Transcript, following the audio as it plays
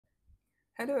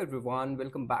Hello everyone,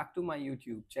 welcome back to my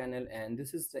YouTube channel, and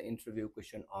this is the interview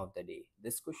question of the day.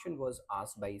 This question was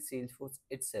asked by Salesforce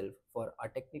itself for a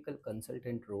technical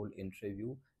consultant role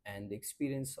interview, and the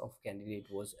experience of candidate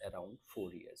was around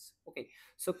 4 years. Okay,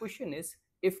 so question is,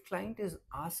 if client is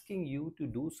asking you to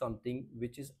do something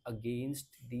which is against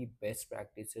the best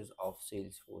practices of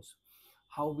Salesforce,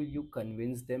 how will you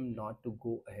convince them not to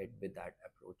go ahead with that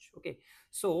approach? Okay,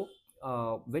 so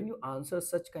when you answer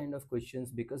such kind of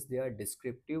questions, because they are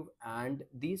descriptive and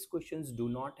these questions do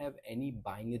not have any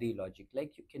binary logic,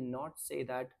 like you cannot say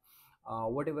that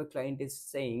whatever client is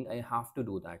saying I have to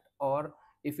do that, or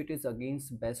if it is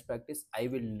against best practice I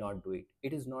will not do it.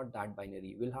 It is not that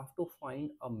binary. We'll have to find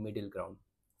a middle ground.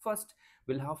 First,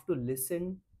 we'll have to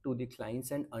listen to the clients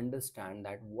and understand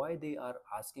that why they are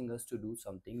asking us to do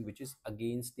something which is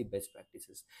against the best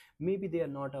practices. Maybe they are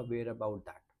not aware about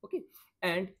that. Okay,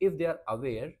 and if they are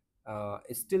aware,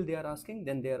 still they are asking,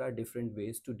 then there are different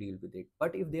ways to deal with it.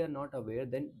 But if they are not aware,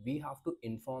 then we have to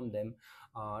inform them.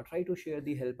 Try to share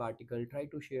the help article, try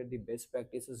to share the best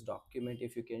practices document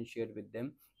if you can share with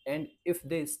them. And if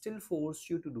they still force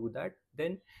you to do that,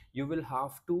 then you will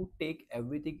have to take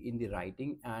everything in the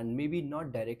writing, and maybe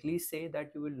not directly say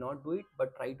that you will not do it,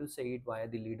 but try to say it via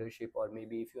the leadership, or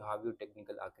maybe if you have your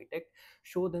technical architect,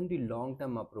 show them the long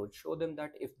term approach, show them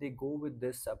that if they go with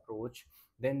this approach,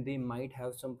 then they might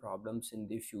have some problems in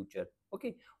the future.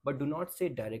 Okay, but do not say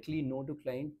directly no to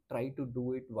client. Try to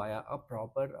do it via a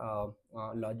proper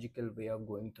logical way of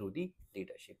going through the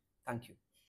leadership. Thank you.